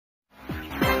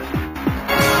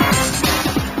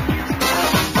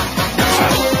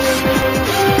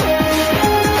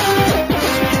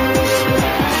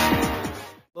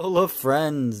Alola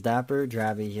friends,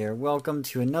 DapperDraby here. Welcome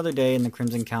to another day in the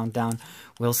Crimson Countdown.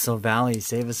 Will Silvally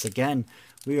save us again?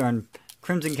 We are on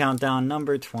Crimson Countdown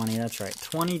number 20. That's right,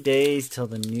 20 days till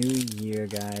the new year,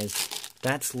 guys.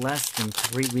 That's less than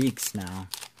 3 weeks now.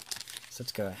 So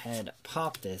let's go ahead,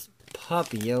 pop this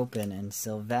puppy open. And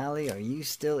Silvally, are you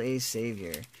still a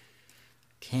savior?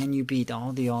 Can you beat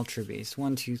all the Ultra Beasts?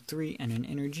 1, 2, 3, and an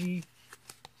energy.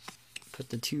 Put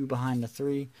the 2 behind the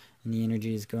 3, and the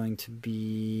energy is going to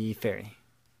be Fairy.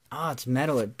 Ah, it's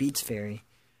metal. It beats Fairy.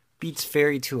 Beats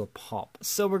Fairy to a pulp.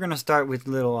 So we're gonna start with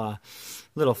little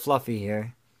Fluffy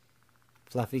here.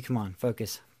 Fluffy, come on,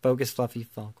 focus, focus, Fluffy,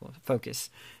 focus.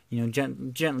 You know,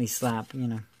 gently slap. You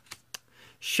know,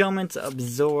 Showman's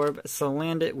Absorb.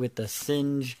 Salandit with the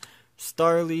Singe.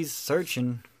 Starly's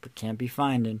searching but can't be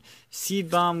finding.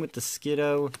 Seed Bomb with the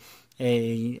Skiddo.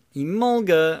 A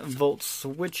Emolga, Volt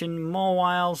switching,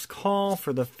 Mawil's Call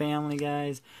for the family,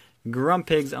 guys.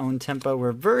 Grumpig's Own Tempo.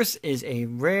 Reverse is a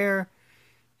rare,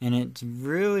 and it's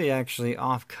really actually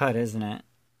off cut, isn't it?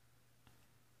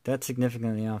 That's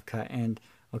significantly off cut. And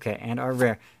okay, and our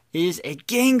rare is a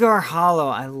Gengar Hollow.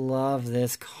 I love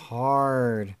this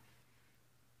card.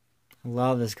 I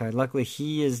love this card. Luckily,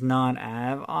 he is not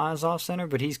as off center,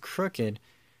 but he's crooked.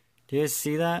 Do you guys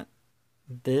see that?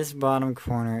 This bottom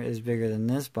corner is bigger than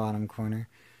this bottom corner.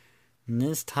 And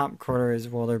this top corner is,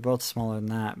 well, they're both smaller than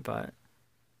that, but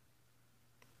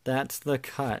that's the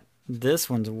cut. This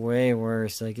one's way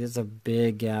worse. Like, there's a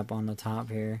big gap on the top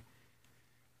here.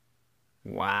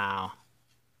 Wow.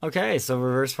 Okay, so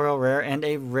reverse foil rare and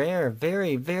a rare.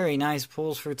 Very, very nice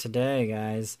pulls for today,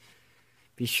 guys.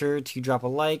 Be sure to drop a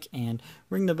like and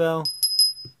ring the bell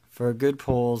for good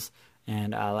pulls,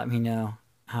 and let me know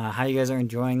how you guys are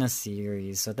enjoying the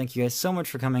series. So thank you guys so much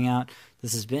for coming out.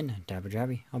 This has been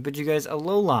DapperDraby. I'll bid you guys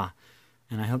alola,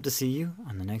 and I hope to see you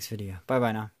on the next video.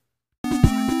 Bye-bye now.